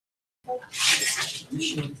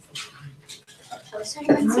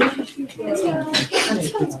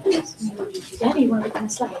Daddy, you want to become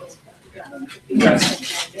slides?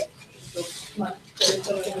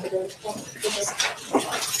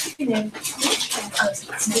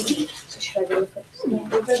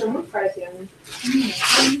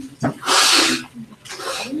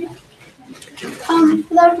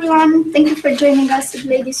 Hello everyone, thank you for joining us at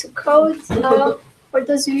Ladies Who Code. For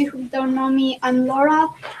those of you who don't know me, I'm Laura.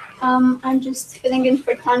 I'm just filling in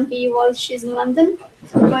for Tanvi while she's in London,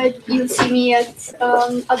 but you'll see me at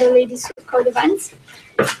other Ladies Who Code events.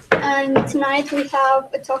 And tonight we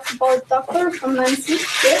have a talk about Docker from Nancy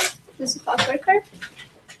here, who's a cloud worker.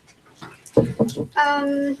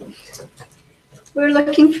 We're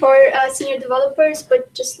looking for senior developers,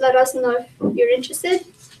 but just let us know if you're interested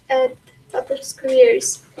at Docker's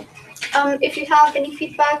Careers. If you have any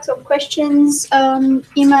feedback or questions,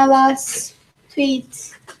 email us,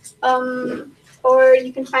 tweet, or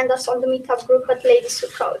you can find us on the meetup group at Ladies Who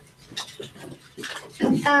Code.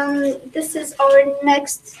 This is our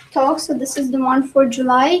next talk, so this is the one for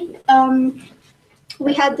July.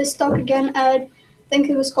 We had this talk again at, I think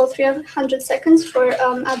it was called 300 Seconds for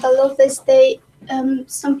at the Love This Day.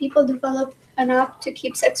 Some people developed an app to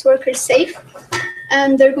keep sex workers safe,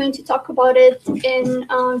 and they're going to talk about it in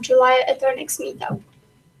July at our next meetup.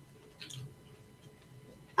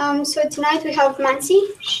 So tonight we have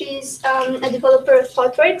Nancy. She's a developer of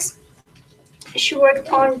ThoughtWorks. She worked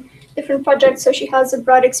on different projects, so she has a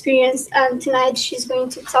broad experience, and tonight she's going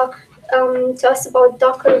to talk to us about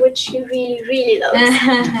Docker, which she really, really loves.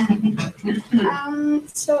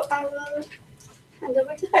 So I will hand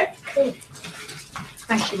over to her. Cool.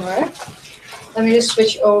 Thank you, Laura. Let me just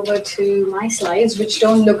switch over to my slides, which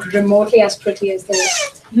don't look remotely as pretty as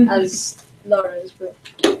as Laura's, but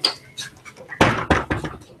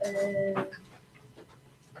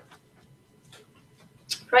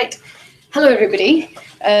right. Hello, everybody.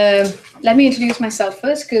 Let me introduce myself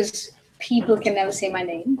first, because people can never say my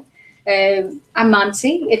name. I'm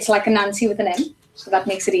Nancy. It's like a Nancy with an M, so that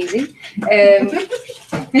makes it easy.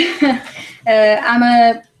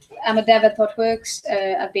 I'm a dev at ThoughtWorks.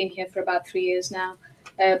 I've been here for about 3 years now.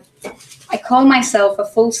 I call myself a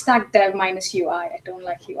full stack dev minus UI. I don't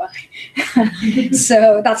like UI.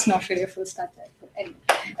 So that's not really a full stack dev. But anyway.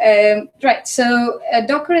 Right, so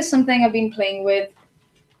Docker is something I've been playing with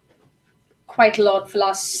quite a lot for the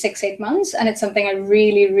last 6-8 months, and it's something I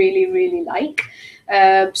really, really, really like.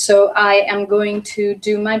 So I am going to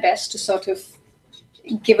do my best to sort of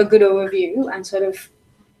give a good overview and sort of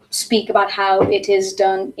speak about how it is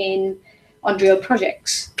done on real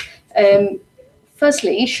projects.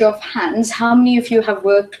 Firstly, show of hands, how many of you have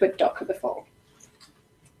worked with Docker before?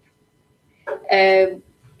 Can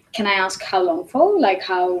I ask how long for? Like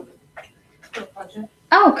how? For a project.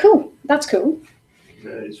 Oh, cool. That's cool.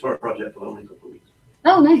 It's for a project for only a couple of weeks.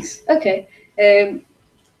 Oh, nice. Okay.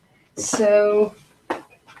 So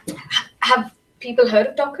have people heard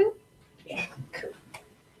of Docker? Yeah. Cool.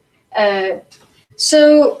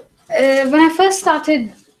 So when I first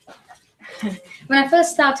started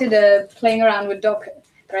playing around with Docker,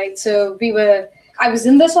 right? So I was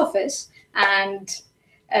in this office, and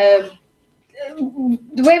the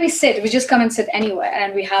way we sit, we just come and sit anywhere,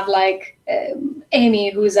 and we have like Amy,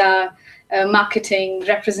 who's our marketing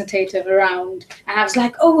representative around, and I was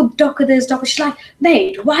like, oh, Docker this, Docker. She's like,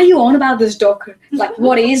 mate, why are you on about this Docker? Like,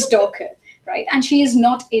 what is Docker, right? And she is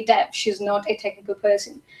not a dev. She's not a technical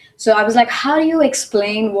person. So I was like, how do you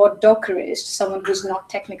explain what Docker is to someone who's not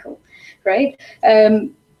technical, right?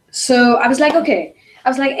 So I was like, okay. I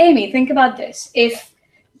was like, Amy, think about this. If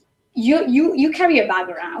you carry a bag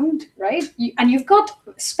around, right? And you've got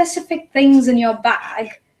specific things in your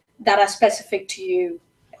bag that are specific to you.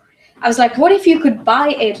 I was like, what if you could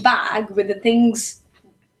buy a bag with the things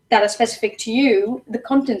that are specific to you, the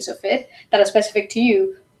contents of it that are specific to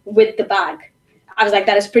you with the bag? I was like,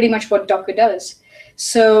 that is pretty much what Docker does.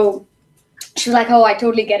 So she was like, oh, I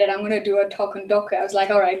totally get it. I'm going to do a talk on Docker. I was like,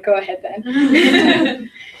 all right, go ahead then.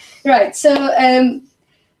 Right. So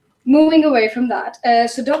moving away from that.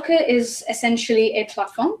 So Docker is essentially a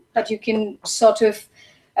platform that you can sort of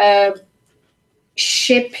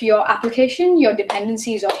ship your application, your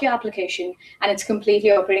dependencies of your application, and it's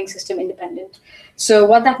completely operating system independent. So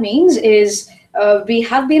what that means is we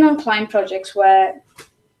have been on client projects where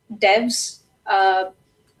devs are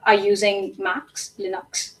using Macs,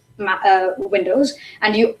 Linux, Windows,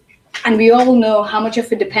 and we all know how much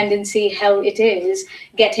of a dependency hell it is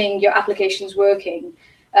getting your applications working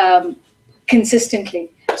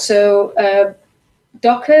consistently. So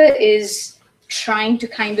Docker is trying to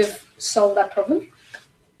kind of solve that problem.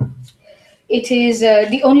 it is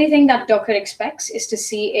the only thing that Docker expects is to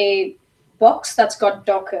see a box that's got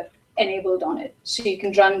Docker enabled on it. So you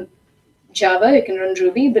can run Java, you can run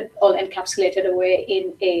Ruby, but all encapsulated away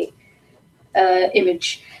in a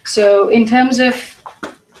image. So in terms of,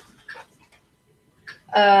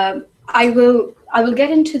 I will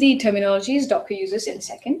get into the terminologies Docker uses in a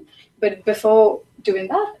second, but before doing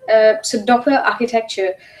that, so Docker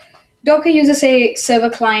architecture. Docker uses a server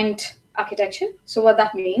client architecture. So what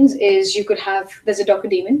that means is you could have, there's a Docker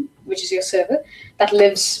daemon, which is your server, that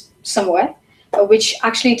lives somewhere, which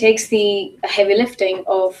actually takes the heavy lifting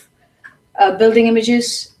of building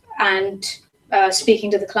images and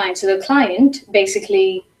speaking to the client. So the client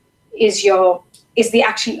basically is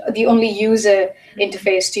the only user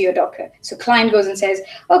interface to your Docker. So client goes and says,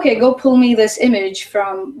 okay, go pull me this image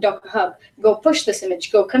from Docker Hub, go push this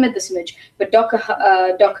image, go commit this image. But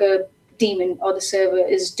Docker daemon or the server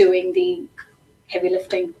is doing the heavy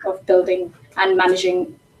lifting of building and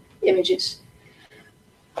managing images.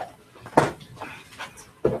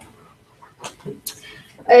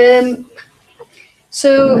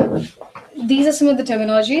 So these are some of the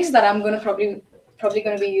terminologies that I'm going to probably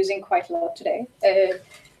going to be using quite a lot today.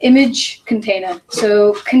 Image container.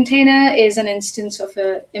 So container is an instance of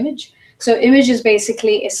an image. So image is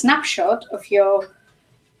basically a snapshot of your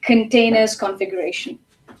container's configuration.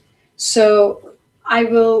 So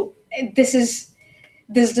this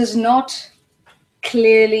does not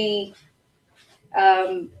clearly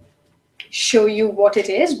show you what it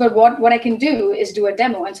is, but what I can do is do a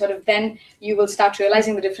demo, and sort of then you will start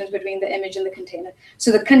realizing the difference between the image and the container.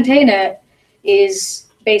 So the container is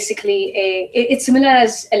basically it's similar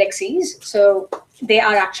as LXCs, so they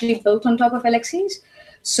are actually built on top of LXCs.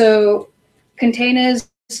 So containers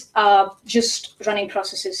are just running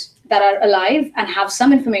processes that are alive and have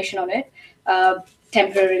some information on it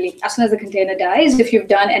temporarily. As soon as the container dies, if you've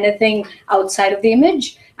done anything outside of the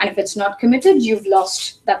image, and if it's not committed, you've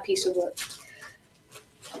lost that piece of work.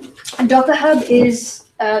 And Docker Hub is,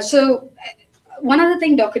 so one other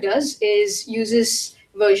thing Docker does is uses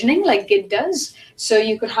versioning like Git does. So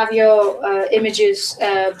you could have your images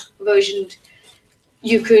versioned.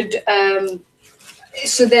 You could,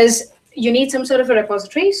 so you need some sort of a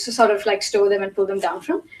repository to sort of like store them and pull them down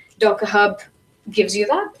from. Docker Hub gives you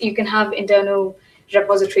that. You can have internal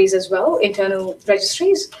repositories as well, internal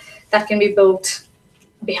registries that can be built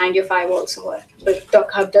behind your firewall somewhere. But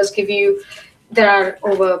Docker Hub does give you, there are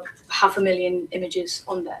over 500,000 images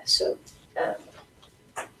on there. So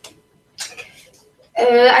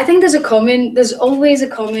I think there's always a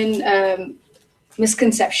common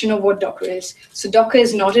misconception of what Docker is. So Docker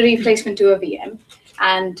is not a replacement to a VM,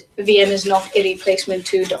 and VM is not a replacement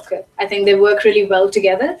to Docker. I think they work really well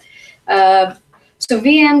together. So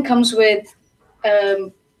VM comes with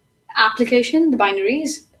application, the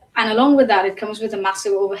binaries, and along with that, it comes with a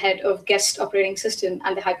massive overhead of guest operating system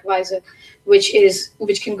and the hypervisor, which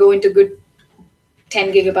can go into good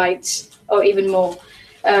 10 gigabytes or even more.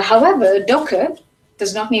 However, Docker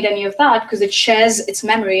does not need any of that because it shares its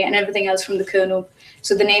memory and everything else from the kernel.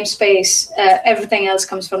 So the namespace, everything else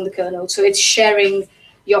comes from the kernel. So it's sharing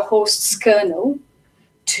your host's kernel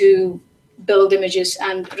to build images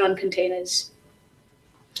and run containers.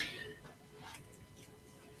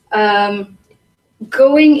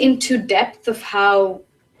 Going into depth of how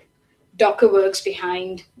Docker works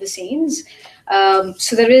behind the scenes.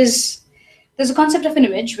 So there's a concept of an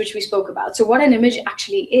image, which we spoke about. So what an image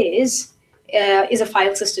actually is a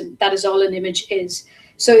file system. That is all an image is.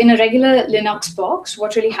 So in a regular Linux box,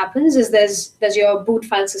 what really happens is there's your boot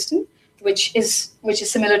file system, which is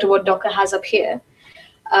similar to what Docker has up here.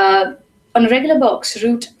 On a regular box,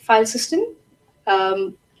 root file system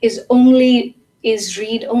is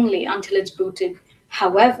read only until it's booted.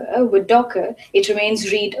 However, with Docker, it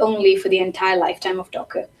remains read only for the entire lifetime of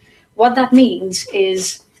Docker. What that means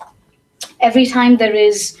is every time there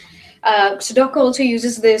is, so Docker also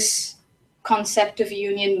uses this concept of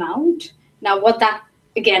union mount. Now, what that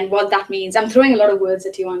means, I'm throwing a lot of words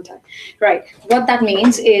at you, aren't I? Right. What that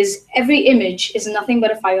means is every image is nothing but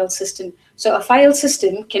a file system. So a file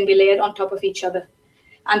system can be layered on top of each other.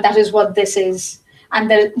 And that is what this is. And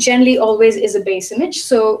there generally always is a base image.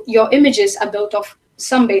 So your images are built off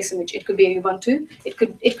some base image. It could be Ubuntu. It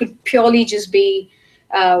could purely just be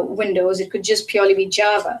Windows. It could just purely be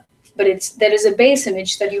Java. But there is a base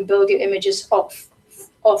image that you build your images off.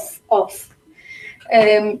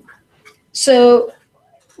 So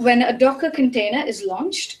when a Docker container is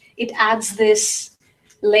launched, it adds this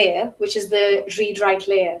layer, which is the read-write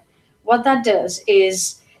layer. What that does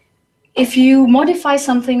is, if you modify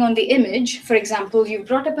something on the image, for example, you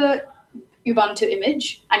brought up a Ubuntu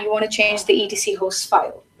image and you want to change the etc host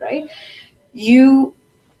file, right?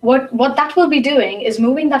 what that will be doing is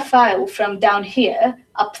moving that file from down here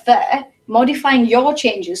up there, modifying your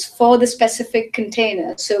changes for the specific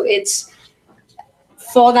container. So it's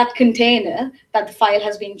for that container that the file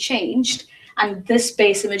has been changed, and this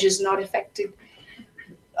base image is not affected.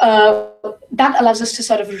 That allows us to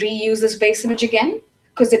sort of reuse this base image again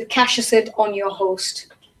because it caches it on your host.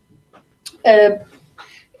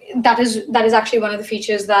 That is actually one of the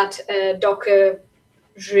features that Docker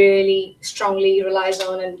really strongly relies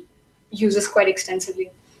on and uses quite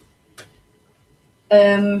extensively.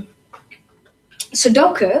 So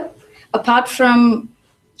Docker, apart from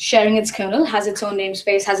sharing its kernel, has its own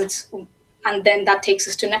namespace, and then that takes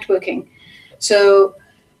us to networking. So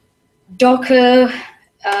Docker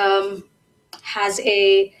has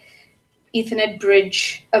a Ethernet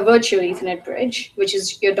bridge, a virtual Ethernet bridge, which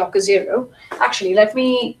is your Docker 0. Actually, let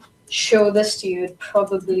me show this to you. It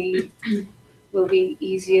probably will be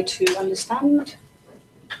easier to understand.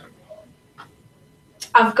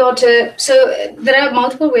 I've got so there are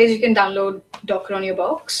multiple ways you can download Docker on your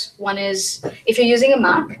box. One is if you're using a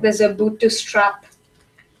Mac, there's a boot to strap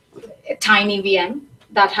a tiny VM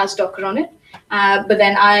that has Docker on it. But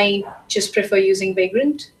then I just prefer using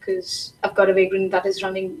Vagrant because I've got a Vagrant that is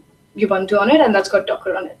running Ubuntu on it and that's got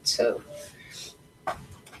Docker on it. So,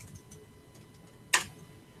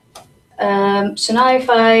 so now if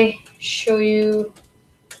I show you,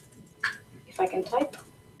 if I can type.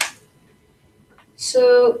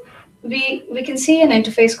 So we can see an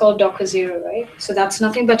interface called Docker 0, right? So that's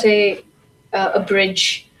nothing but a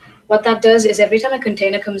bridge. What that does is every time a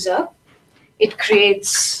container comes up, it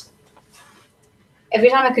creates, every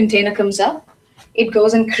time a container comes up, it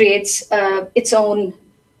goes and creates its own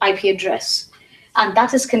IP address. And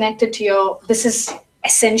that is connected to your, this is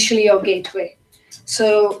essentially your gateway.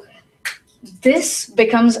 So this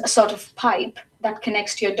becomes a sort of pipe that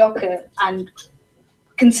connects to your Docker, and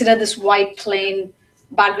consider this white plain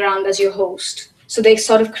background as your host. So they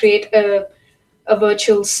sort of create a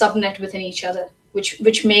virtual subnet within each other,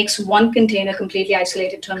 which makes one container completely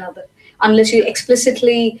isolated to another. Unless you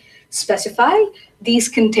explicitly specify, these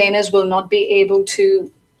containers will not be able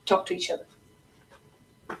to talk to each other.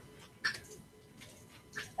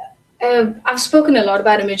 I've spoken a lot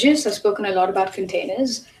about images. I've spoken a lot about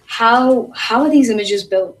containers. How are these images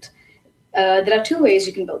built? There are two ways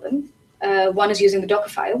you can build them. One is using the Docker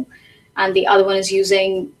file, and the other one is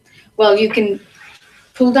using, well, you can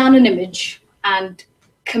pull down an image and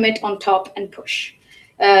commit on top and push.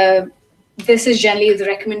 This is generally the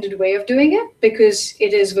recommended way of doing it because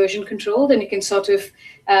it is version controlled and you can sort of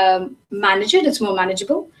manage it. It's more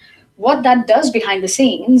manageable. What that does behind the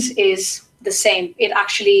scenes is the same. It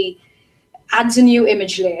actually adds a new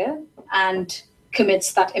image layer and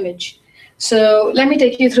commits that image. So let me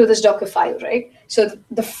take you through this Docker file, right? So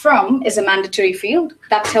the from is a mandatory field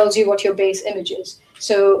that tells you what your base image is.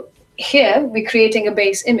 So here we're creating a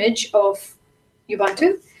base image of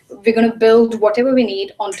Ubuntu. We're going to build whatever we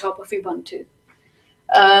need on top of Ubuntu.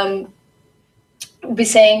 We'll be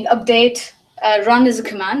saying update, run is a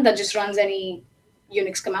command that just runs any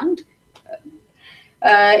Unix command.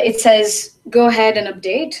 It says, go ahead and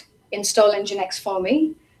update, install Nginx for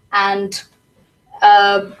me, and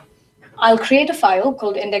I'll create a file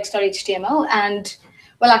called index.html and,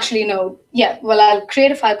 well, actually, no. Yeah, well, I'll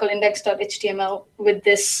create a file called index.html with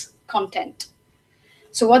this content.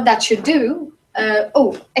 So what that should do,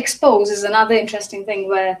 expose is another interesting thing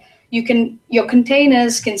where you can, your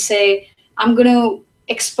containers can say, I'm going to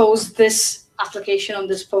expose this application on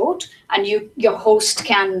this port, and your host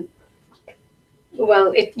can,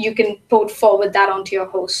 well, you can port forward that onto your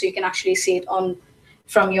host so you can actually see it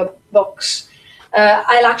from your box.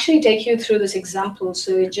 I'll actually take you through this example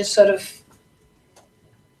so it just sort of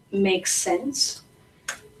makes sense.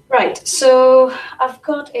 Right, so I've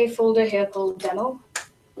got a folder here called demo.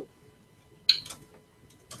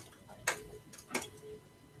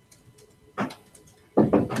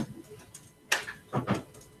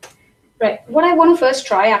 Right, what I want to first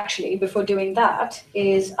try actually before doing that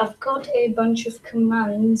is I've got a bunch of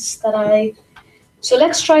commands that so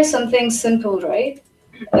let's try something simple, right?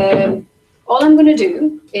 All I'm going to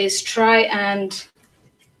do is try and,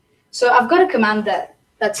 so I've got a command there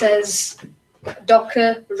that says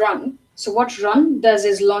docker run. So what run does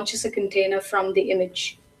is launches a container from the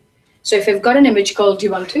image. So if you've got an image called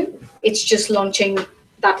Ubuntu, it's just launching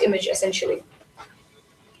that image essentially.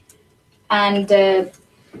 And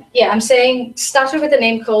yeah, I'm saying started with a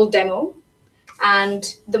name called demo,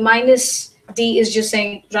 and the -d is just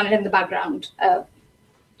saying run it in the background.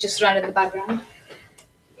 Just run it in the background.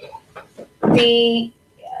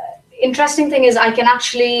 interesting thing is I can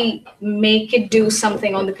actually make it do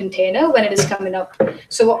something on the container when it is coming up.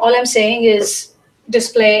 So all I'm saying is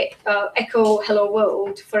display echo hello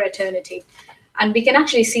world for eternity. And we can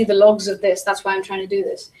actually see the logs of this. That's why I'm trying to do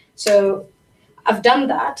this. So I've done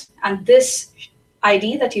that. And this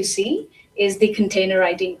ID that you see is the container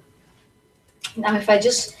ID. Now, if I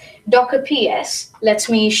just Docker PS lets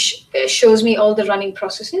me shows me all the running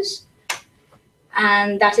processes.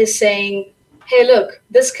 And that is saying, hey, look,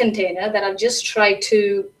 this container that I've just tried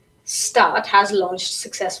to start has launched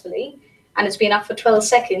successfully, and it's been up for 12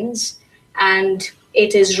 seconds, and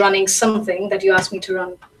it is running something that you asked me to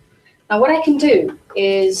run. Now, what I can do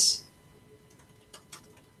is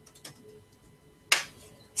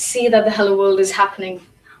see that the hello world is happening.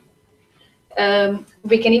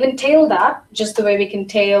 We can even tail that just the way we can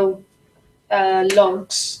tail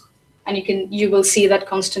logs, and you will see that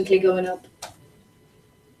constantly going up.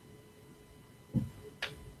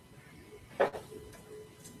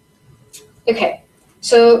 Okay,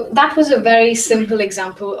 so that was a very simple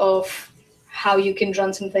example of how you can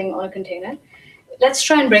run something on a container. Let's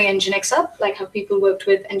try and bring Nginx up, like how people worked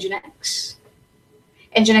with Nginx.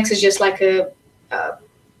 Nginx is just like a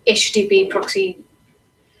HTTP proxy.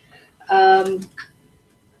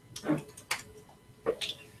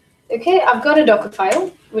 Okay, I've got a Docker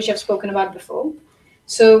file, which I've spoken about before.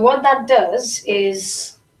 So what that does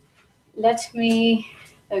is,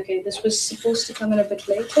 okay, this was supposed to come in a bit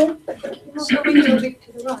later. So we move it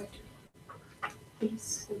to the right.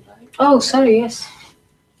 Please, right. Oh, sorry, yes.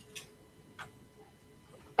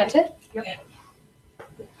 Better? Yep.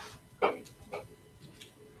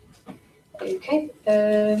 Okay,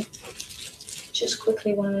 just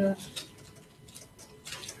quickly want to...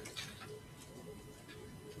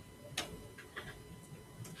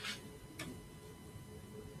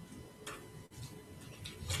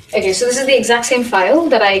 Okay, so this is the exact same file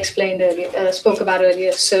that I explained earlier, spoke about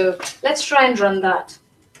earlier. So let's try and run that.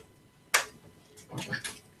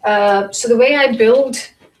 So the way I build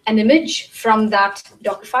an image from that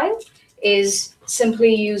Docker file is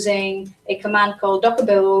simply using a command called docker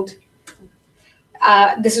build.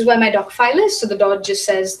 This is where my Docker file is. So the dot just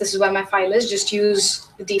says, this is where my file is. Just use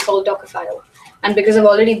the default Docker file. And because I've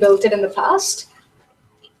already built it in the past,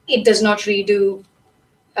 it does not redo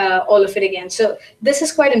all of it again. So this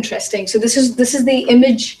is quite interesting. So this is the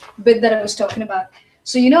image bit that I was talking about.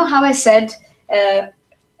 So you know how I said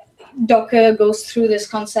Docker goes through this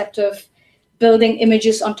concept of building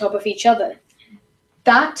images on top of each other.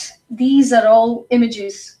 These are all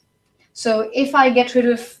images. So if I get rid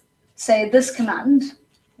of, say, this command,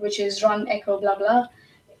 which is run echo blah blah,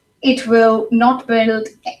 it will not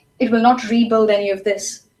rebuild any of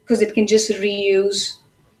this, because it can just reuse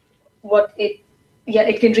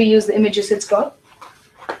it can reuse the images it's got.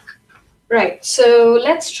 Right, so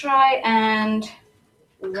let's try and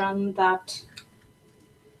run that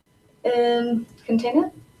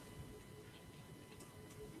container.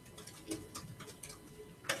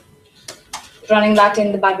 Running that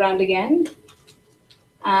in the background again.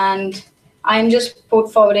 And I'm just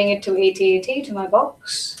port forwarding it to 8080 to my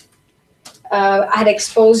box. I had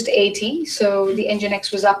exposed 80, so the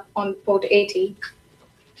Nginx was up on port 80.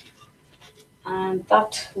 And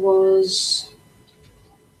that was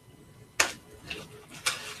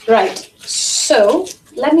right. So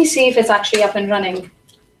let me see if it's actually up and running.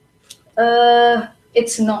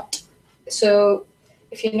 It's not. So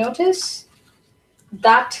if you notice,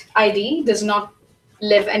 that ID does not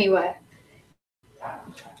live anywhere.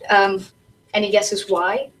 Any guesses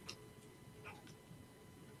why?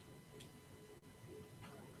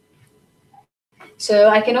 So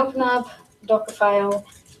I can open up Docker file.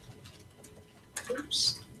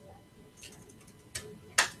 Oops.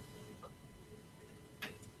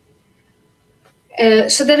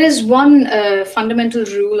 So there is one fundamental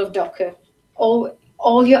rule of Docker.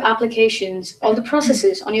 All your applications, all the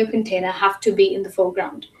processes on your container have to be in the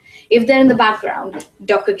foreground. If they're in the background,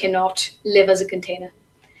 Docker cannot live as a container.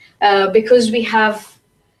 Because we've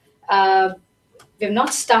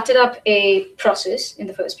not started up a process in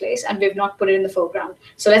the first place, and we've not put it in the foreground.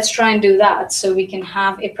 So let's try and do that so we can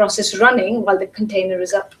have a process running while the container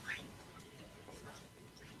is up.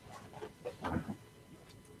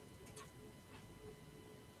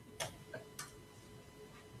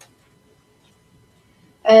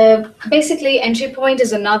 Basically, entry point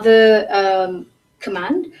is another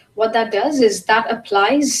command. What that does is that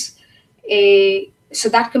applies so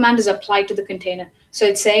that command is applied to the container. So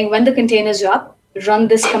it's saying when the container is up, run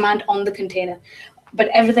this command on the container. But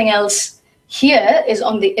everything else here is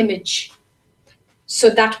on the image. So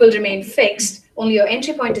that will remain fixed. Only your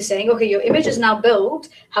entry point is saying, okay, your image is now built.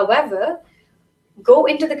 However, go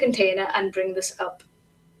into the container and bring this up.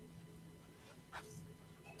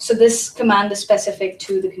 So this command is specific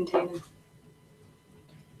to the container.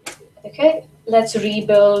 Okay, let's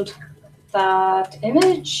rebuild that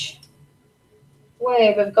image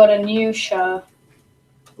where we've got a new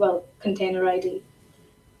container ID.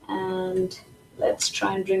 And let's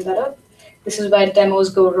try and bring that up. This is where demos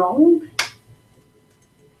go wrong.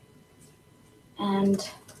 And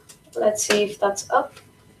let's see if that's up.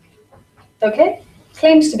 Okay,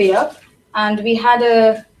 claims to be up. And we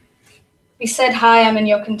said, hi, I'm in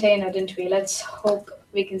your container, didn't we? Let's hope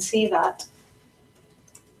we can see that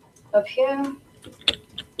up here.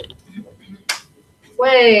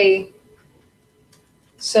 Way.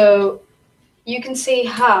 So you can see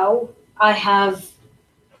how I have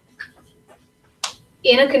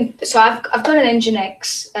so I've got an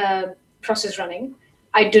Nginx process running.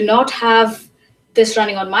 I do not have this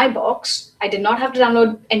running on my box. I did not have to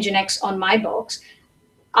download Nginx on my box.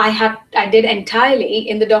 I did entirely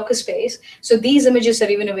in the Docker space. So these images are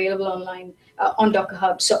even available online on Docker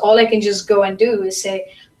Hub. So all I can just go and do is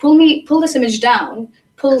say, pull this image down,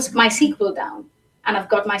 pull MySQL down, and I've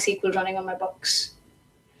got MySQL running on my box.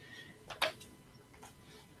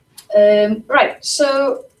 Right,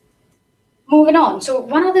 so moving on. So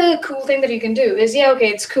one other cool thing that you can do is, okay,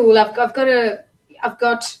 it's cool. I've got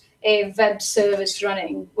a web service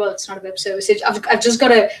running. Well, it's not a web service. I've just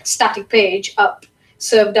got a static page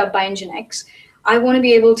served up by Nginx. I want to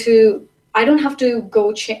be able to. I don't have to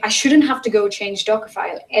go. I shouldn't have to go change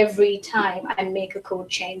Dockerfile every time I make a code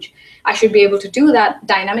change. I should be able to do that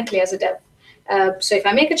dynamically as a dev. So if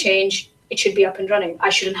I make a change, it should be up and running. I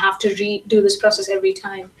shouldn't have to redo this process every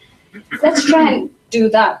time. Let's try and do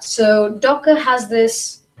that. So Docker has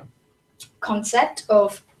this concept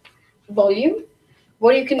of volume.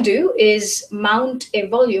 What you can do is mount a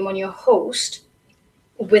volume on your host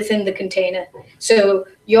within the container. So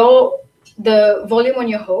the volume on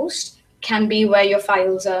your host can be where your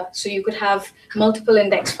files are. So you could have multiple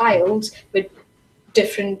index files with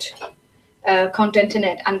different content in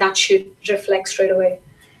it, and that should reflect straight away.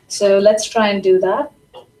 So let's try and do that.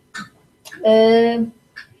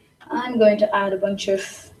 I'm going to add a bunch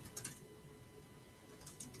of,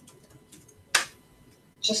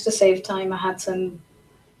 just to save time, I had some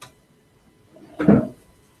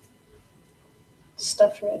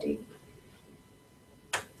stuff ready.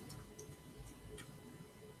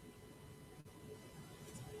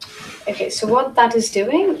 Okay, so what that is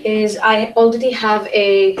doing is I already have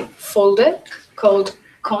a folder called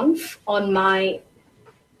conf on my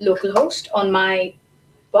local host, on my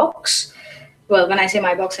box. Well, when I say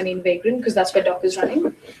my box, I mean Vagrant, because that's where Docker is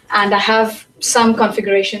running. And I have some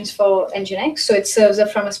configurations for Nginx, so it serves up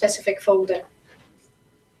from a specific folder.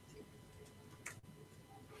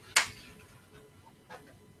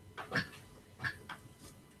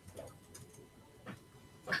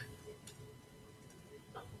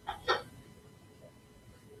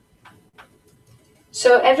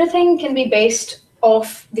 So everything can be based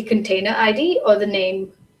off the container ID or the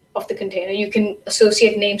name of the container. You can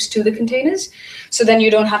associate names to the containers, so then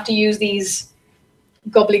you don't have to use these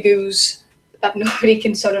gobbledygoos that nobody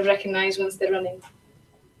can sort of recognize once they're running.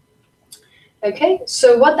 Okay,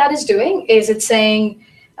 so what that is doing is it's saying,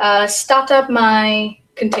 start up my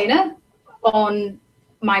container on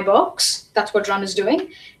my box. That's what run is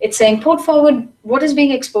doing. It's saying port forward what is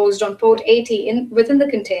being exposed on port 80 within the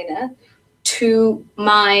container to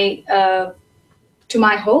my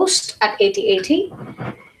host at 8080,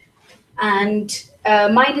 and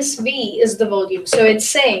 -v is the volume. So it's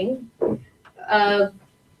saying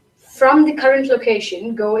from the current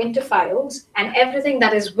location, go into files, and everything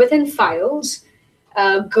that is within files,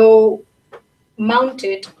 go mount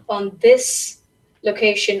it on this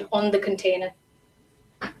location on the container.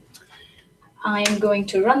 I'm going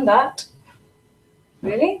to run that.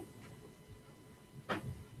 Really?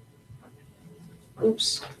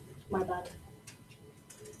 Oops, my bad.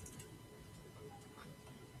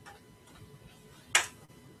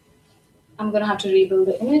 I'm going to have to rebuild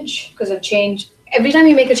the image because I've changed. Every time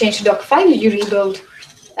you make a change to Dockerfile, you rebuild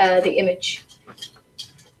the image.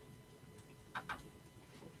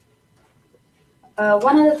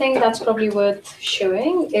 One other thing that's probably worth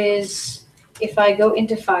showing is if I go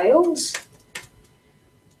into files,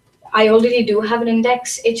 I already do have an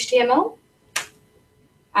index HTML,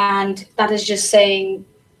 and that is just saying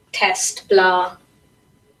test blah.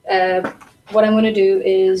 What I'm going to do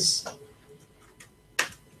is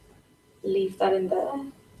leave that in there.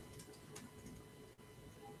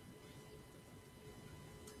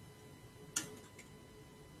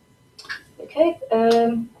 Okay.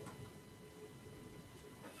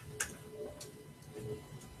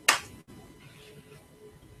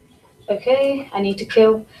 Okay, I need to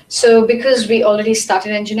kill. So because we already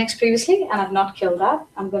started Nginx previously and I've not killed that,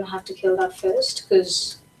 I'm going to have to kill that first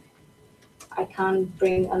because I can't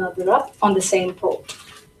bring another up on the same port.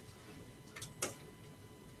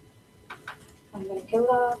 I'm going to kill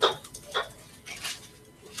that.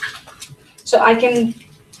 So I can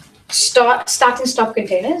start and stop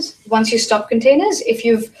containers. Once you stop containers, if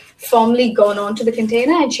you've formally gone onto the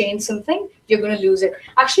container and changed something, you're going to lose it.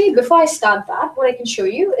 Actually, before I start that, what I can show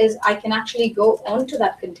you is I can actually go onto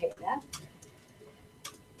that container.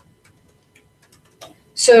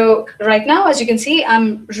 So right now, as you can see,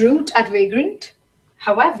 I'm root at Vagrant.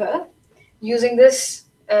 However, using this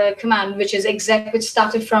command, which is exec, which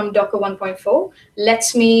started from Docker 1.4,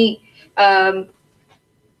 lets me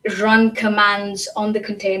run commands on the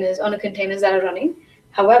containers, on the containers that are running.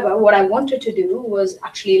 However, what I wanted to do was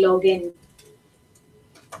actually log in.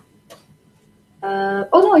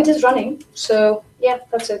 Oh no, it is running. So yeah,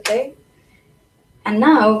 that's okay. And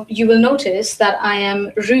now you will notice that I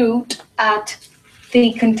am root at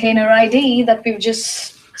the container ID that we've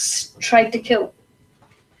just tried to kill.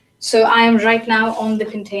 So I am right now on the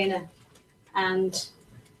container, and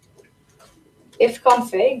if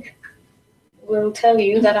config will tell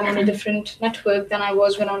you that I'm on a different network than I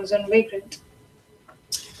was when I was on Vagrant.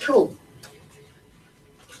 Cool.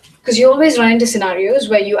 Because you always run into scenarios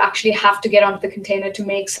where you actually have to get onto the container to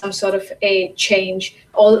make some sort of a change.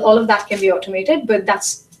 All of that can be automated, but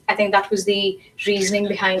I think that was the reasoning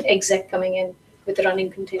behind exec coming in with the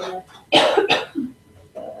running container.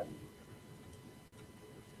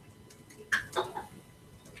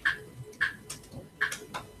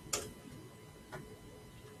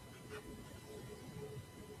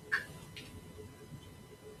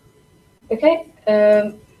 Okay.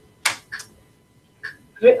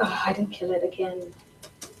 I didn't kill it again.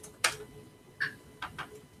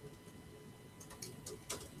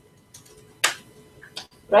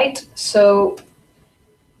 Right, so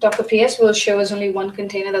Docker PS will show us only one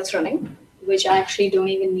container that's running, which I actually don't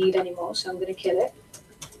even need anymore, so I'm going to kill it.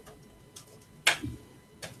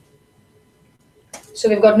 So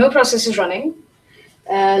we've got no processes running.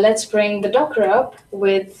 Let's bring the Docker up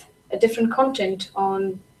with a different content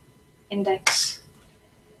on index.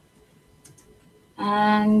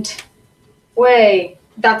 And wait,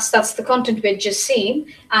 that's the content we've just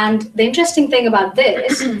seen. And the interesting thing about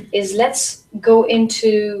this is let's go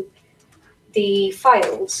into the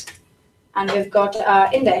files, and we've got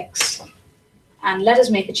our index, and let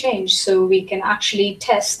us make a change so we can actually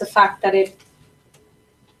test the fact that it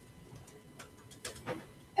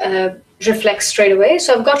reflects straight away.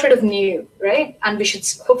 So I've got rid of new, right? And we should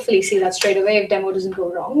hopefully see that straight away if demo doesn't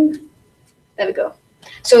go wrong. There we go.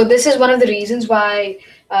 So this is one of the reasons why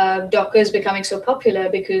Docker is becoming so popular,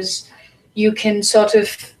 because you can sort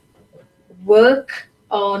of work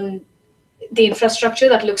on the infrastructure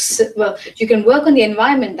that looks, well, you can work on the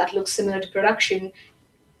environment that looks similar to production,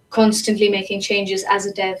 constantly making changes as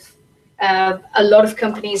a dev. A lot of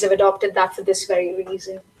companies have adopted that for this very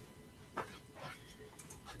reason.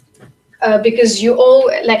 Because you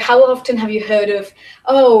all, like, how often have you heard of,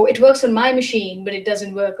 oh, it works on my machine, but it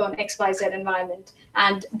doesn't work on XYZ environment?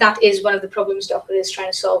 And that is one of the problems Docker is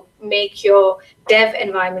trying to solve. Make your dev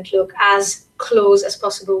environment look as close as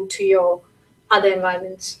possible to your other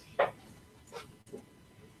environments.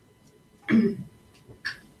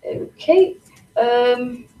 Okay.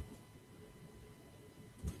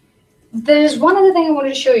 There's one other thing I wanted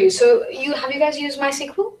to show you. So have you guys used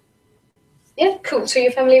MySQL? Yeah, cool. So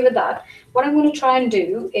you're familiar with that. What I'm going to try and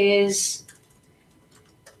do is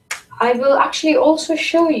I will actually also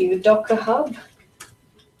show you Docker Hub.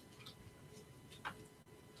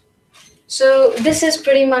 So this is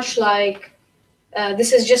pretty much like,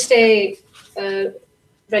 this is just a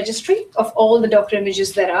registry of all the Docker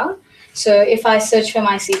images there are. So if I search for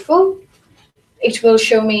MySQL, it will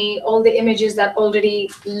show me all the images that already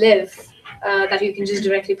live that you can just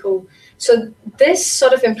directly pull. So this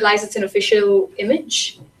sort of implies it's an official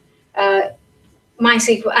image.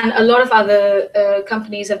 MySQL and a lot of other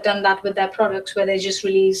companies have done that with their products, where they just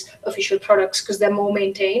release official products because they're more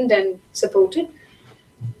maintained and supported.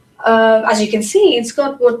 As you can see, it's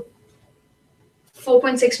got what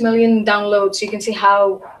 4.6 million downloads. You can see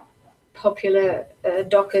how popular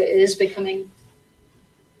Docker is becoming.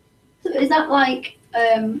 So is that like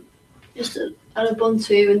just an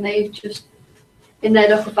Ubuntu, and they've just in their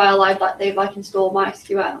Docker file they've installed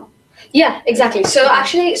MySQL? Yeah, exactly. So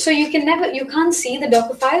actually, so you can't see the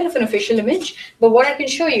Docker file of an official image, but what I can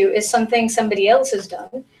show you is something somebody else has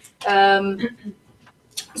done.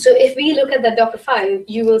 So if we look at the Docker file,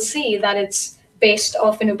 you will see that it's based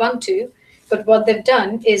off in Ubuntu, but what they've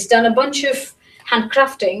done is done a bunch of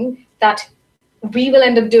handcrafting that we will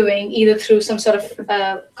end up doing either through some sort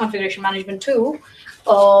of configuration management tool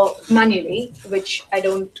or manually, which I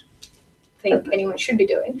don't think anyone should be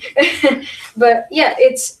doing. But yeah,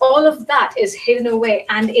 it's all of that is hidden away,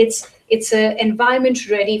 and it's an environment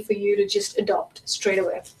ready for you to just adopt straight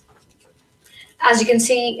away. As you can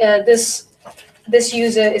see, this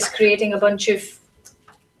user is creating a bunch of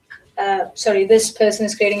this person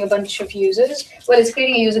is creating a bunch of users. Well, it's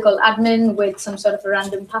creating a user called admin with some sort of a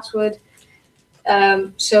random password.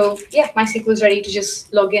 So yeah, MySQL is ready to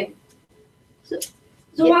just log in.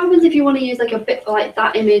 So what happens if you want to use like a bit like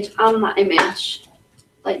that image and that image,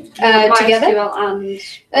 like together?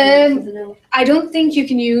 And I don't think you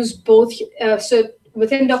can use both. So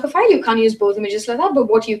within Dockerfile, you can't use both images like that. But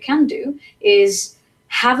what you can do is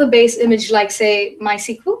have a base image like, say,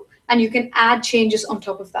 MySQL, and you can add changes on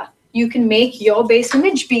top of that. You can make your base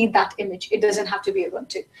image be that image. It doesn't have to be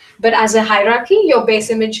Ubuntu. But as a hierarchy, your base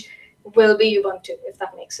image will be Ubuntu, if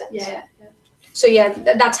that makes sense. Yeah. So yeah,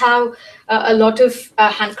 that's how a lot of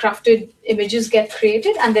handcrafted images get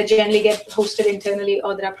created, and they generally get hosted internally,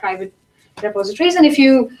 or there are private repositories. And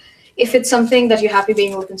if it's something that you're happy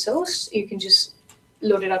being open source, you can just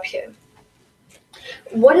load it up here.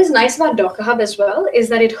 What is nice about Docker Hub as well is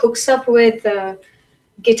that it hooks up with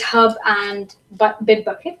GitHub and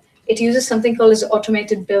Bitbucket. It uses something called as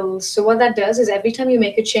automated builds. So what that does is every time you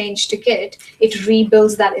make a change to Git, it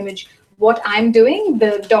rebuilds that image. What I'm doing,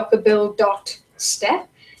 the Docker build dot step,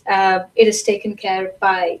 it is taken care of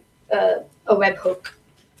by a webhook.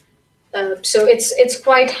 So it's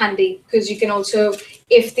quite handy, because you can also,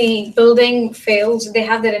 if the building fails, they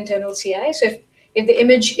have their internal CI. So if the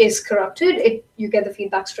image is corrupted, you get the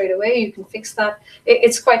feedback straight away. You can fix that.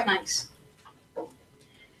 It's quite nice.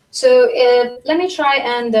 So let me try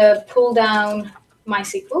and pull down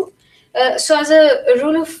MySQL. So as a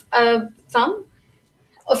rule of thumb,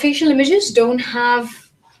 official images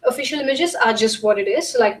are just what it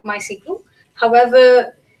is, like MySQL.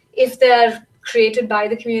 However, if they're created by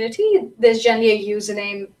the community, there's generally a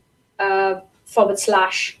username /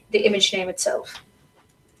 the image name itself.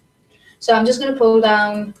 So I'm just going to pull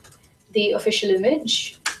down the official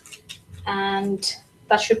image, and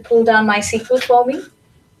that should pull down MySQL for me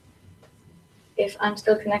if I'm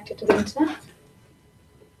still connected to the internet.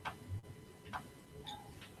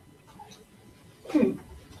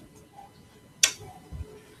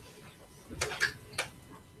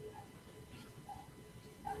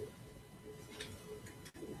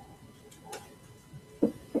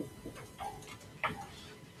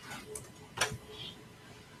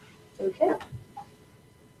 Okay,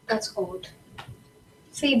 that's odd.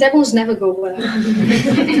 See, demos never go well.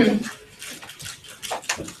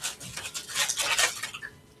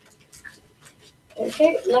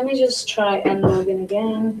 Okay, let me just try and log in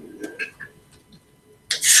again.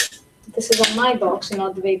 This is on my box and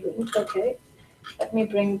not the Vagrant. Okay, let me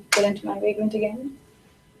get into my Vagrant again.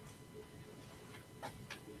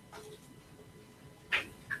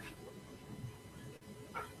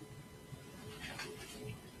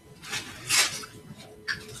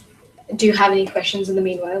 Do you have any questions in the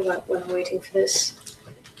meanwhile while I'm waiting for this?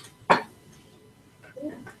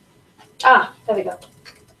 Ah, there we go.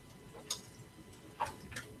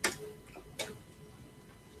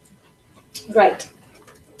 Right,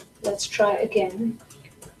 let's try again.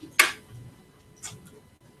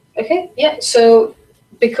 Okay, yeah, so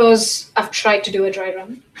because I've tried to do a dry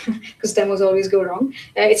run, because demos always go wrong,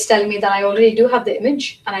 it's telling me that I already do have the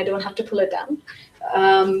image and I don't have to pull it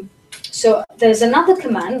down. So there's another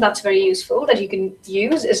command that's very useful that you can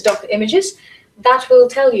use, is docker images. That will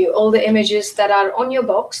tell you all the images that are on your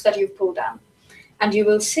box that you've pulled down. And you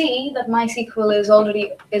will see that MySQL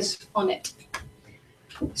is on it.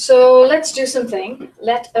 So let's do something.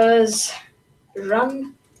 Let us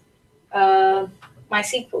run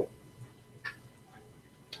MySQL.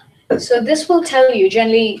 So this will tell you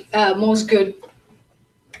generally most good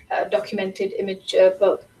documented image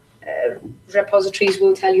repositories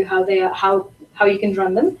will tell you how they are, how you can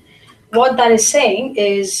run them. What that is saying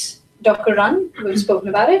is Docker run. We've spoken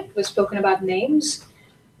about it. We've spoken about names.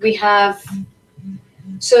 We've not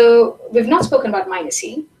spoken about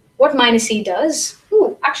 -e. What -e does?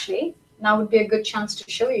 Actually, now would be a good chance to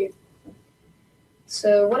show you.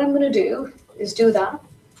 So what I'm going to do is do that.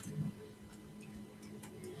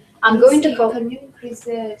 I'm going to call. Can you increase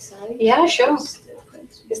the size? Yeah, sure.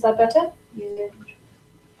 Is that better? Yeah.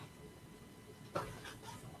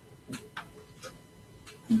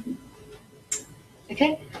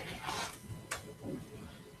 Okay.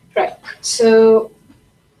 Right. So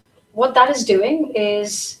what that is doing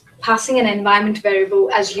is passing an environment variable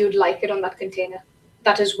as you'd like it on that container.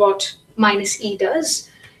 That is what -e does.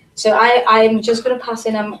 So I'm just going to pass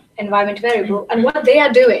in an environment variable. And what they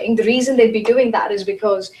are doing, the reason they'd be doing that is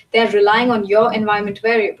because they're relying on your environment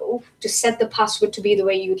variable to set the password to be the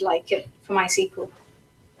way you'd like it for MySQL.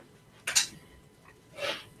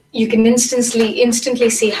 You can instantly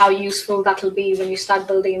see how useful that'll be when you start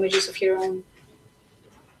building images of your own.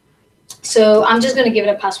 So I'm just going to give it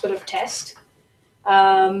a password of test.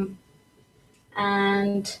 And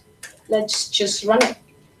let's just run it.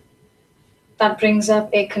 That brings up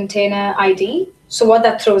a container ID. So what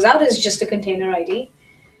that throws out is just a container ID.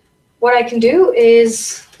 What I can do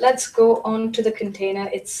is, let's go on to the container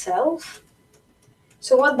itself.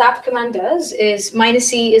 So what that command does is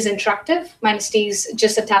 -c is interactive. -t is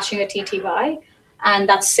just attaching a TTY, and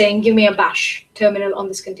that's saying, give me a bash terminal on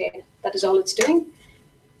this container. That is all it's doing.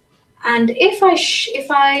 And if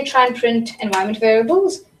I try and print environment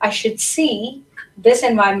variables, I should see this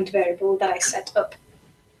environment variable that I set up.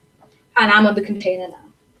 And I'm on the container now.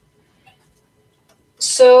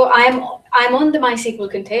 So I'm on the MySQL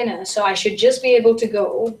container, so I should just be able to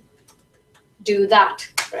go do that,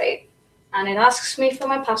 right? And it asks me for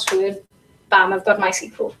my password. Bam, I've got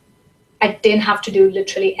MySQL. I didn't have to do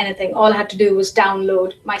literally anything. All I had to do was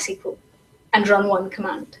download MySQL and run one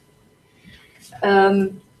command.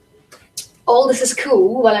 All this is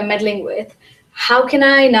cool while I'm meddling with. How can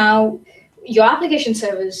I now, your application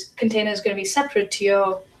server's container is going to be separate to your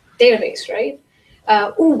database, right?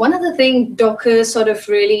 One other thing Docker sort of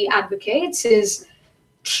really advocates is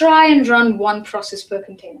try and run one process per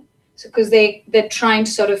container. So because they're trying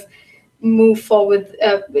to sort of move forward,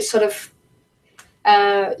 sort of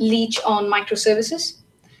leech on microservices.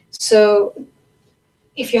 So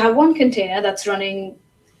if you have one container that's running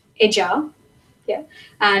a jar, yeah,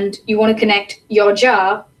 and you want to connect your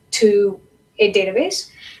jar to a database,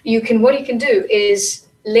 what you can do is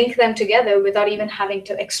link them together without even having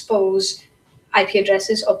to expose IP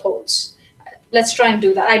addresses or ports. Let's try and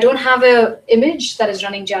do that. I don't have an image that is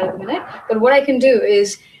running jar at the minute, but what I can do is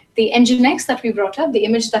the Nginx that we brought up, the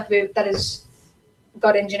image that is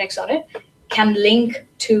got Nginx on it, can link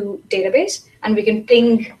to database, and we can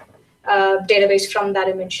ping database from that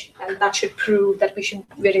image, and that should prove that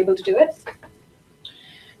we're able to do it.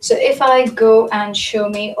 So if I go and show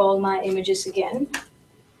me all my images again,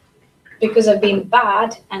 because I've been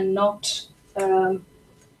bad and not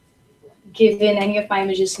given any of my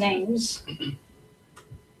images names,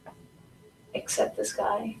 except this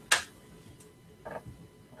guy.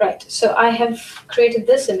 Right, so I have created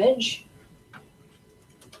this image.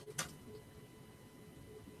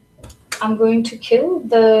 I'm going to kill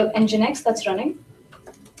the Nginx that's running.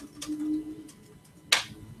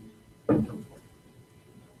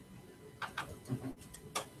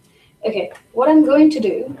 Okay, what I'm going to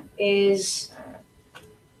do is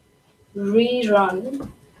rerun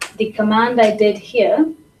the command I did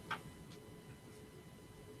here.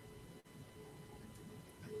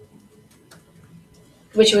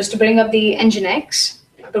 Which was to bring up the Nginx.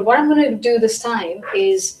 But what I'm going to do this time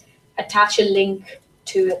is attach a link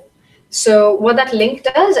to it. So what that link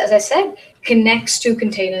does, as I said, connects to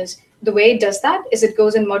containers. The way it does that is it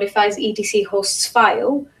goes and modifies etc hosts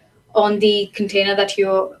file on the container that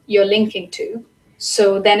you're linking to.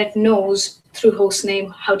 So then it knows through host name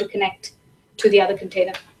how to connect to the other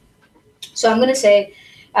container. So I'm going to say,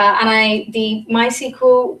 the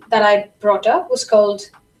MySQL that I brought up was called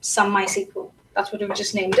some MySQL. That's what we've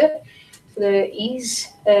just named it for the ease.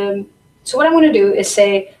 So what I'm going to do is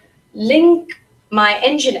say, link my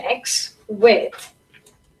Nginx with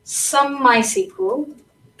some MySQL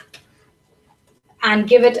and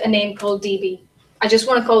give it a name called DB. I just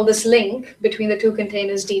want to call this link between the two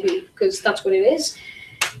containers DB because that's what it is.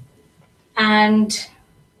 And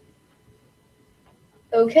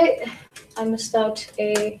okay, I missed out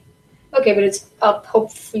okay, but it's up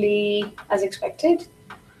hopefully as expected.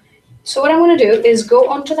 So what I'm going to do is go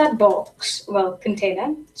onto that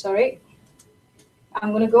container, sorry.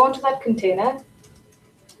 I'm going to go onto that container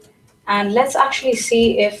and let's actually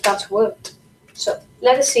see if that's worked. So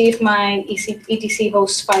let us see if my etc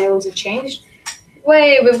host files have changed.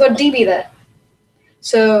 Wait, we've got DB there.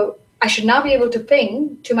 So I should now be able to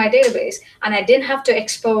ping to my database, and I didn't have to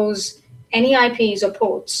expose any IPs or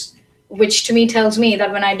ports, which to me tells me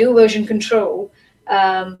that when I do version control,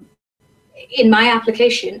 in my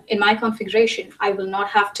application, in my configuration, I will not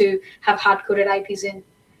have to have hard-coded IPs in.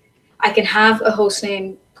 I can have a host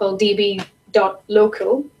name called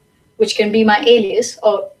db.local, which can be my alias,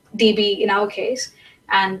 or db in our case,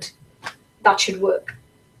 and that should work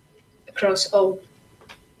across all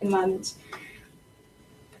environments.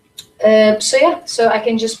 So I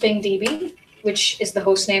can just ping db, which is the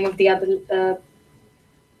host name of the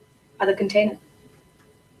other container.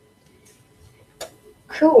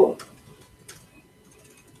 Cool.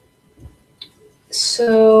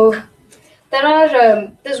 So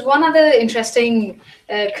there's one other interesting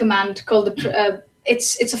command called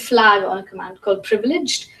it's a flag on a command called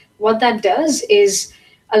privileged. What that does is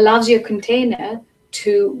allows your container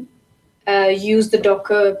to use the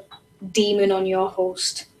Docker daemon on your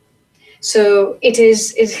host. So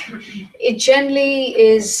it generally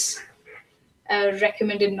is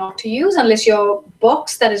recommended not to use unless your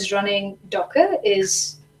box that is running Docker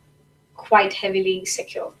is quite heavily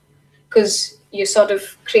secure, because you're sort of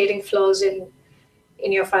creating flaws in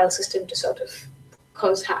your file system to sort of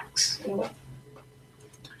cause hacks.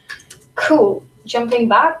 Cool. Jumping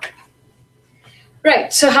back.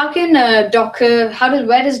 Right. So how can Docker?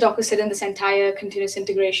 Where does Docker sit in this entire continuous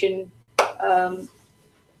integration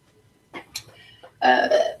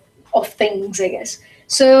of things, I guess?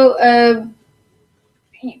 So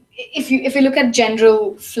if you look at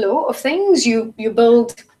general flow of things, you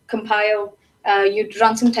build, compile, you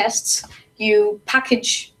run some tests, you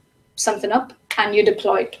package something up, and you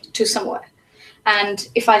deploy it to somewhere. And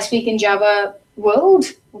if I speak in Java world,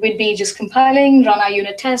 we'd be just compiling, run our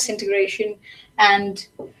unit tests, integration, and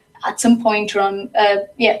at some point run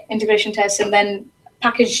integration tests, and then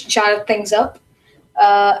package jar things up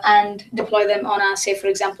and deploy them on our, say, for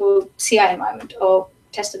example, CI environment or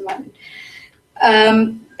test environment.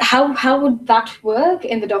 How would that work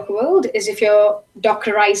in the Docker world is if you're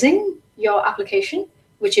Dockerizing your application,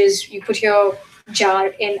 which is you put your jar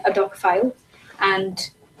in a Docker file and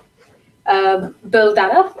build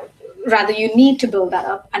that up. Rather, you need to build that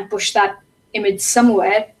up and push that image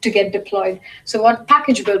somewhere to get deployed. So what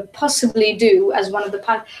package will possibly do as one of the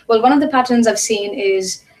patterns I've seen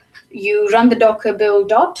is you run the Docker build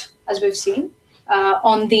dot, as we've seen,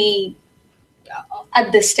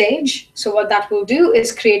 at this stage. So what that will do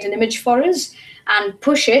is create an image for us and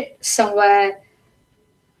push it somewhere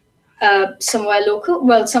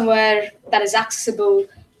local, somewhere that is accessible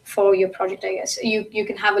for your project, I guess. You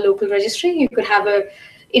can have a local registry, you could have a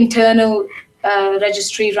internal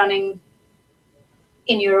registry running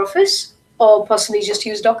in your office, or possibly just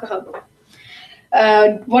use Docker Hub.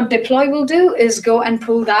 What deploy will do is go and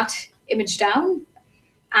pull that image down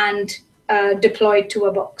and deploy it to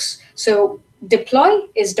a box. So deploy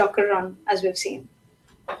is Docker run, as we've seen.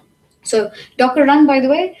 So Docker run, by the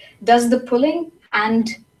way, does the pulling and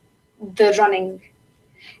the running.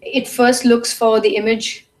 It first looks for the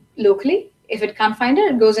image locally. If it can't find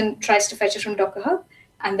it, it goes and tries to fetch it from Docker Hub,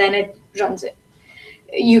 and then it runs it.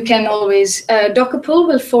 You can always, Docker pull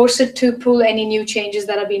will force it to pull any new changes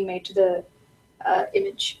that are being made to the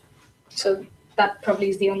image. So that probably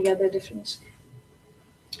is the only other difference.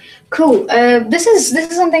 Cool. This is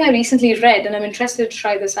something I recently read, and I'm interested to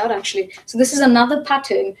try this out, actually. So this is another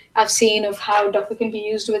pattern I've seen of how Docker can be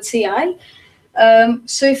used with CI.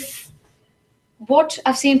 What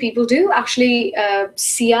I've seen people do, actually,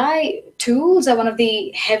 CI tools are one of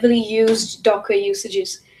the heavily used Docker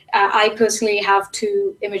usages. I personally have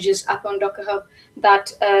 2 images up on Docker Hub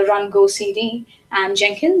that run Go CD and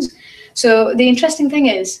Jenkins. So the interesting thing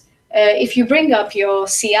is, if you bring up your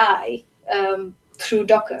CI through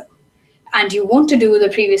Docker, and you want to do the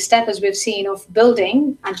previous step, as we've seen, of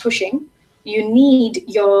building and pushing, you need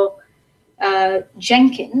your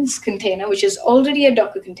Jenkins container, which is already a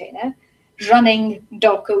Docker container, running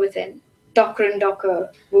Docker within. Docker and Docker,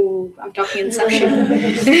 ooh, I'm talking Inception.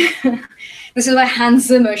 This is why Hans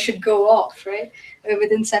Zimmer should go off, right?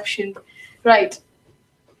 With Inception. Right.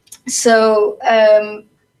 So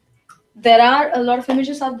there are a lot of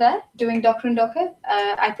images out there doing Docker and Docker.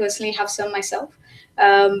 I personally have some myself.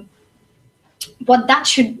 What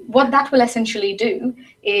that will essentially do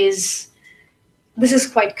is, this is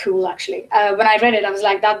quite cool, actually. When I read it, I was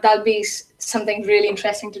like, that'll be something really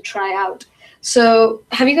interesting to try out. So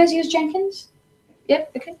have you guys used Jenkins?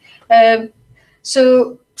 Yep, okay.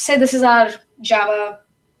 So say this is our Java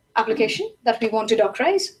application that we want to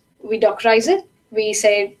Dockerize. We Dockerize it. We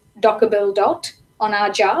say Docker build dot on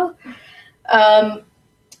our jar.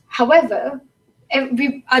 However,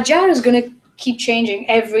 our jar is going to keep changing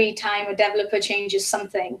every time a developer changes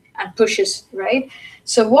something and pushes, right?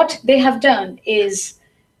 So what they have done is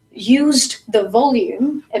used the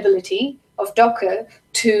volume ability of Docker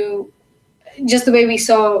to, just the way we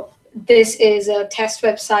saw, this is a test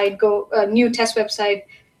website, a new test website,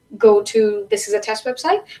 go to, this is a test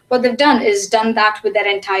website. What they've done is done that with their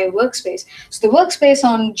entire workspace. So the workspace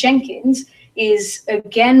on Jenkins is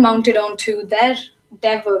again mounted onto their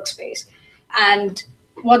dev workspace. And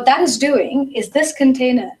what that is doing is this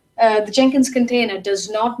container, the Jenkins container, does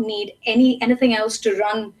not need anything else to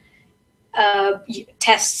run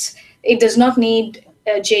tests. It does not need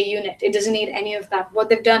JUnit. It doesn't need any of that. What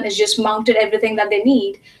they've done is just mounted everything that they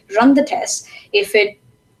need, run the test. If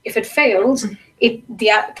it fails,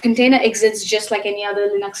 the container exits just like any other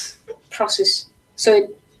Linux process. So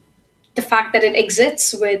the fact that it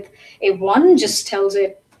exits with a 1 just tells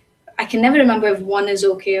it, I can never remember if 1 is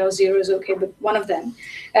okay or 0 is okay, but one of them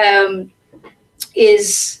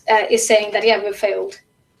is saying that, yeah, we've failed.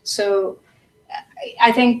 So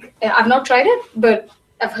I think I've not tried it, but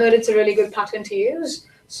I've heard it's a really good pattern to use.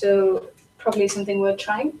 So probably something worth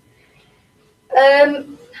trying.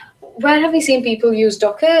 Where have we seen people use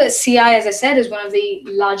Docker? CI, as I said, is one of the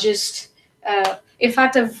largest. In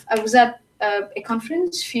fact, I was at a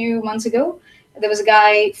conference a few months ago. There was a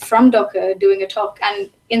guy from Docker doing a talk, and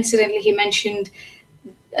incidentally, he mentioned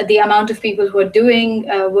the amount of people who are doing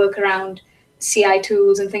work around CI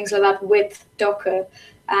tools and things like that with Docker.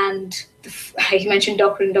 And he mentioned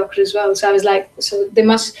Docker and Docker as well. So I was like, so it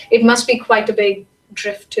must be quite a big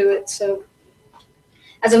drift to it. So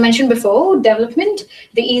as I mentioned before, development,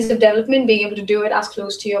 the ease of development, being able to do it as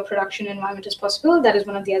close to your production environment as possible, that is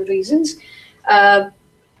one of the other reasons.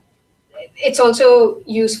 It's also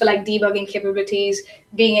used for like debugging capabilities,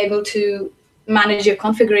 being able to manage your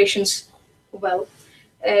configurations well.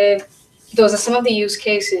 Those are some of the use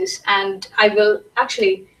cases, and I will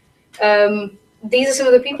actually, these are some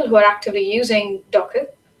of the people who are actively using Docker,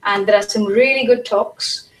 and there are some really good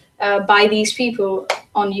talks by these people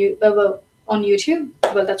on YouTube.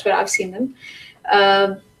 Well, that's where I've seen them.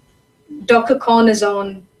 DockerCon is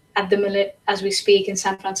on at the minute as we speak in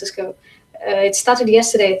San Francisco. It started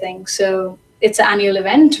yesterday, I think. So it's an annual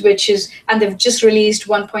event, and they've just released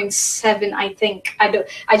 1.7, I think.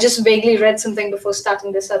 I just vaguely read something before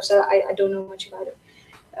starting this up, so I don't know much about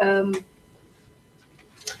it.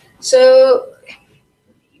 So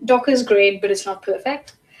Docker is great, but it's not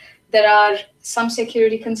perfect. There are some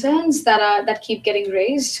security concerns that keep getting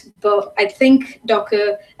raised, but I think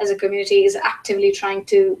Docker as a community is actively trying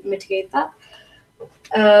to mitigate that.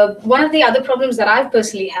 One of the other problems that I've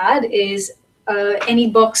personally had is any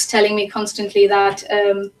box telling me constantly that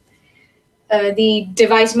the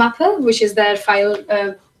device mapper, which is their file,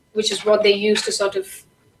 which is what they use to sort of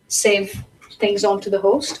save things onto the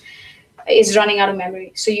host, is running out of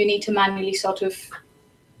memory. So you need to manually sort of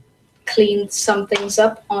clean some things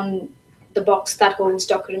up on the box that holds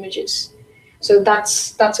Docker images. So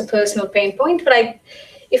that's a personal pain point. But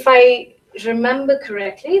if I remember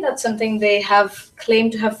correctly, that's something they have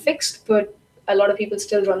claimed to have fixed, but a lot of people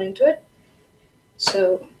still run into it.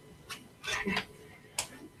 So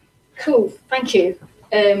cool, thank you.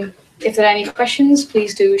 If there are any questions,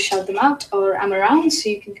 please do shout them out, or I'm around, so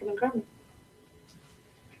you can come and grab them.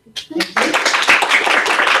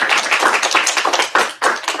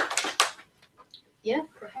 Yeah.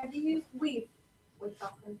 Have you used Weave with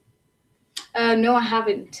Docker? No, I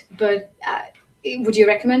haven't, but would you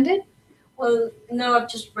recommend it? Well, no, I've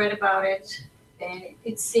just read about it, and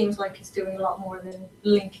it seems like it's doing a lot more than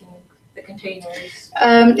linking the containers.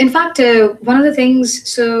 In fact, one of the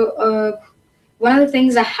things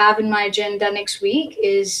I have in my agenda next week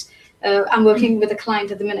is I'm working with a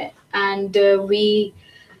client at the minute, and we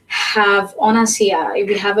have on our CI,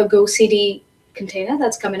 we have a Go CD container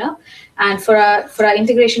that's coming up, and for our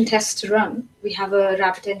integration tests to run, we have a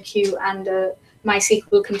RabbitMQ and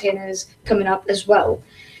MySQL containers coming up as well.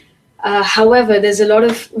 However,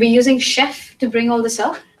 we're using Chef to bring all this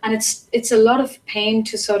up, and it's a lot of pain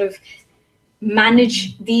to sort of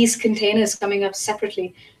manage these containers coming up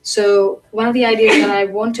separately. So one of the ideas that I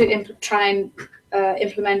want to try and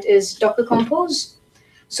implement is Docker Compose.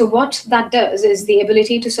 So what that does is the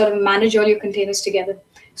ability to sort of manage all your containers together.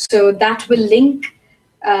 So that will link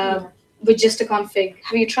with just a config.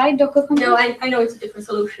 Have you tried Docker Compose? No, I know it's a different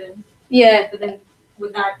solution. Yeah. But then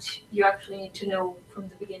with that, you actually need to know from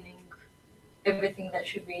the beginning everything that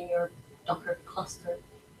should be in your Docker cluster.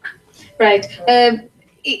 Right.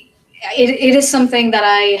 It is something that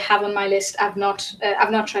I have on my list. I've not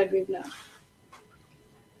tried Weave, no.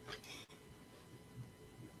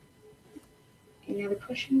 Any other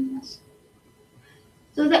questions?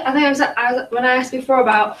 So I think when I asked before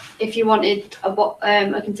about if you wanted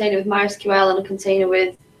a container with MySQL and a container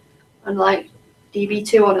with like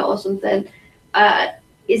DB2 on it or something, and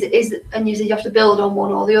you said you have to build on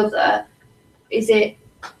one or the other.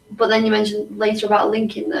 But then you mentioned later about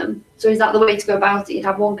linking them. So is that the way to go about it? You'd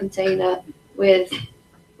have one container with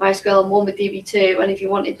MySQL and one with DB2, and if you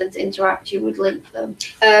wanted them to interact, you would link them.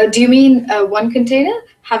 Do you mean one container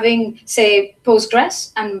having, say,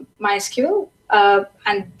 Postgres and MySQL,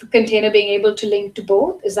 and the container being able to link to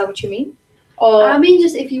both? Is that what you mean? Or I mean,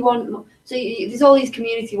 just if you want. So there's all these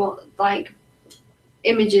community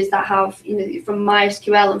images that have, from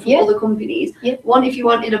MySQL and from other companies. Yeah. One, if you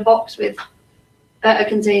wanted a box with a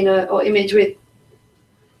container or image with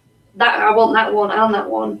that, I want that one and that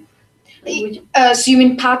one. So you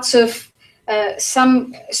mean parts of so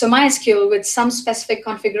MySQL with some specific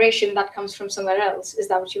configuration that comes from somewhere else? Is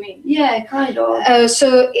that what you mean? Yeah, kind of.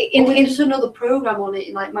 So in just another program on it,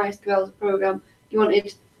 in like MySQL's program, you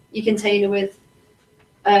wanted your container with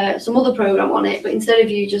some other program on it, but instead of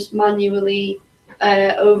you just manually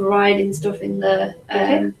overriding stuff in the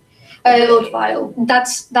build file.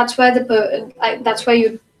 That's where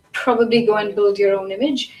you probably go and build your own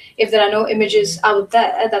image if there are no images out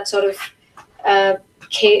there that sort of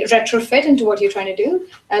retrofit into what you're trying to do.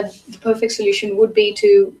 The perfect solution would be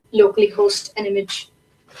to locally host an image.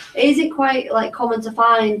 Is it quite like common to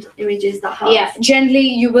find images that have? Yeah, generally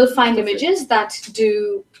you will find images that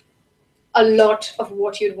do a lot of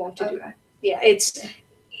what you'd want to do. Yeah, it's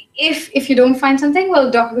if you don't find something,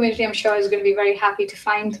 well, Docker community I'm sure is going to be very happy to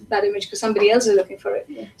find that image because somebody else is looking for it.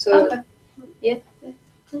 Yeah. So yeah.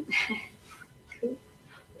 Cool.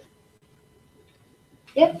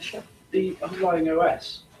 Yeah, sure. The underlying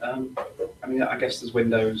OS, I mean, I guess there's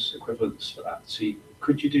Windows equivalents for that. So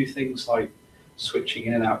could you do things like switching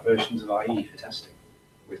in and out versions of IE for testing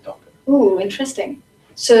with Docker? Ooh, interesting.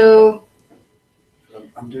 So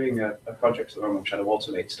I'm doing a project at the moment. I'm trying to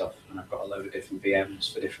automate stuff, and I've got a load of different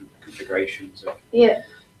VMs for different configurations. Yeah.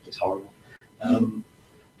 It's horrible.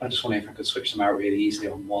 I just wondering if I could switch them out really easily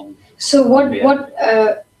on one. So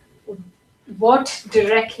what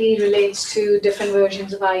directly relates to different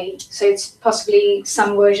versions of IE? So it's possibly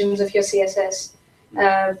some versions of your CSS,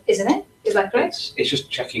 isn't it? Is that correct? It's just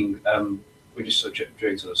checking. We're just sort of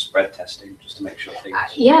doing sort of spread testing just to make sure things.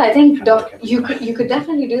 Yeah, I think you could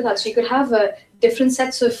definitely do that. So you could have different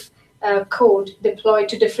sets of code deployed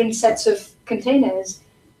to different sets of containers,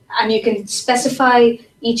 and you can specify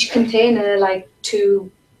each container like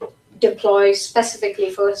to deploy specifically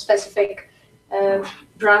for a specific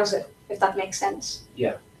browser, if that makes sense.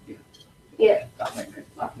 Yeah.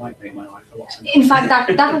 That might make my life a lot simpler. In fact,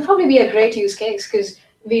 that would probably be a great use case because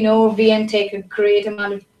we know VM take a great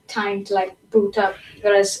amount of time to like boot up,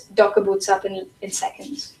 whereas Docker boots up in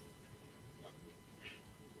seconds.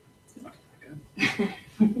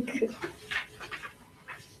 Good.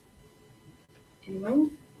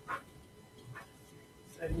 Anyone?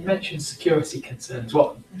 So you mentioned security concerns.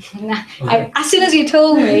 What? As soon as you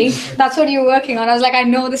told me that's what you're working on, I was like, I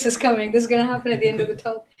know this is coming. This is going to happen at the end of the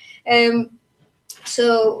talk.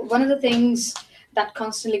 So one of the things that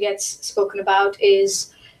constantly gets spoken about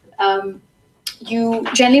is you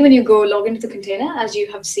generally when you go log into the container, as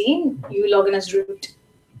you have seen, you log in as root.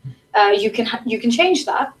 You can change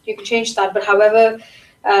that. You can change that. But however,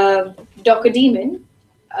 Docker daemon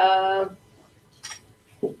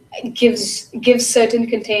gives certain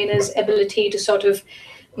containers ability to sort of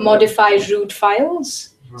modify root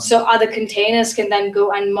files. Right. So other containers can then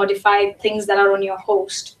go and modify things that are on your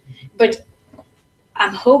host. But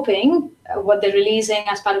I'm hoping what they're releasing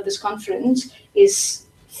as part of this conference is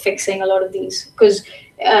fixing a lot of these, because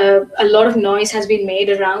a lot of noise has been made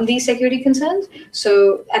around these security concerns.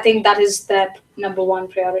 So I think that is their number one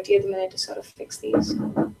priority at the minute, to sort of fix these.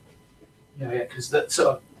 Yeah, because that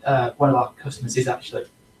sort of one of our customers is actually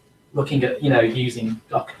looking at using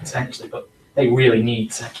Docker potentially, but they really need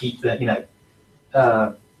to keep the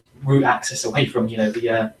root access away from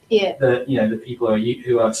the people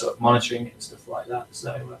who are sort of monitoring and stuff like that.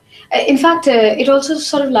 So in fact, it also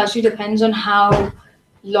sort of largely depends on how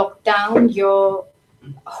locked down your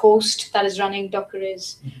host that is running Docker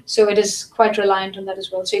is. So it is quite reliant on that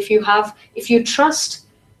as well. So if you trust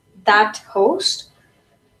that host,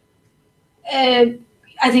 I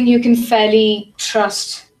think you can fairly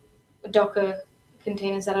trust Docker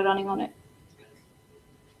containers that are running on it.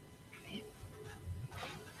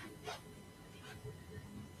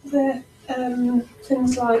 The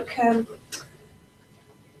things like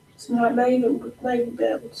something like Maven would Maven be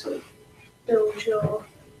able to build your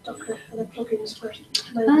Docker and the plugins for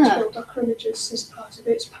Maven to build Docker images as part of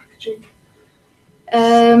its packaging?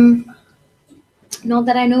 Not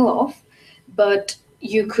that I know of, but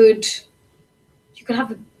you could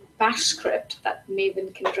have a bash script that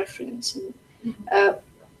Maven can reference. And,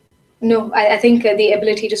 no, I think the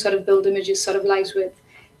ability to sort of build images sort of lies with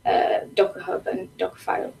Docker Hub and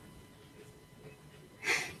Dockerfile.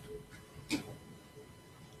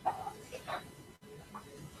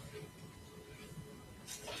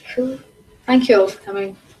 Cool. Thank you all for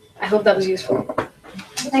coming. I hope that was useful.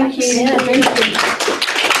 Thank you. Yeah, thank you.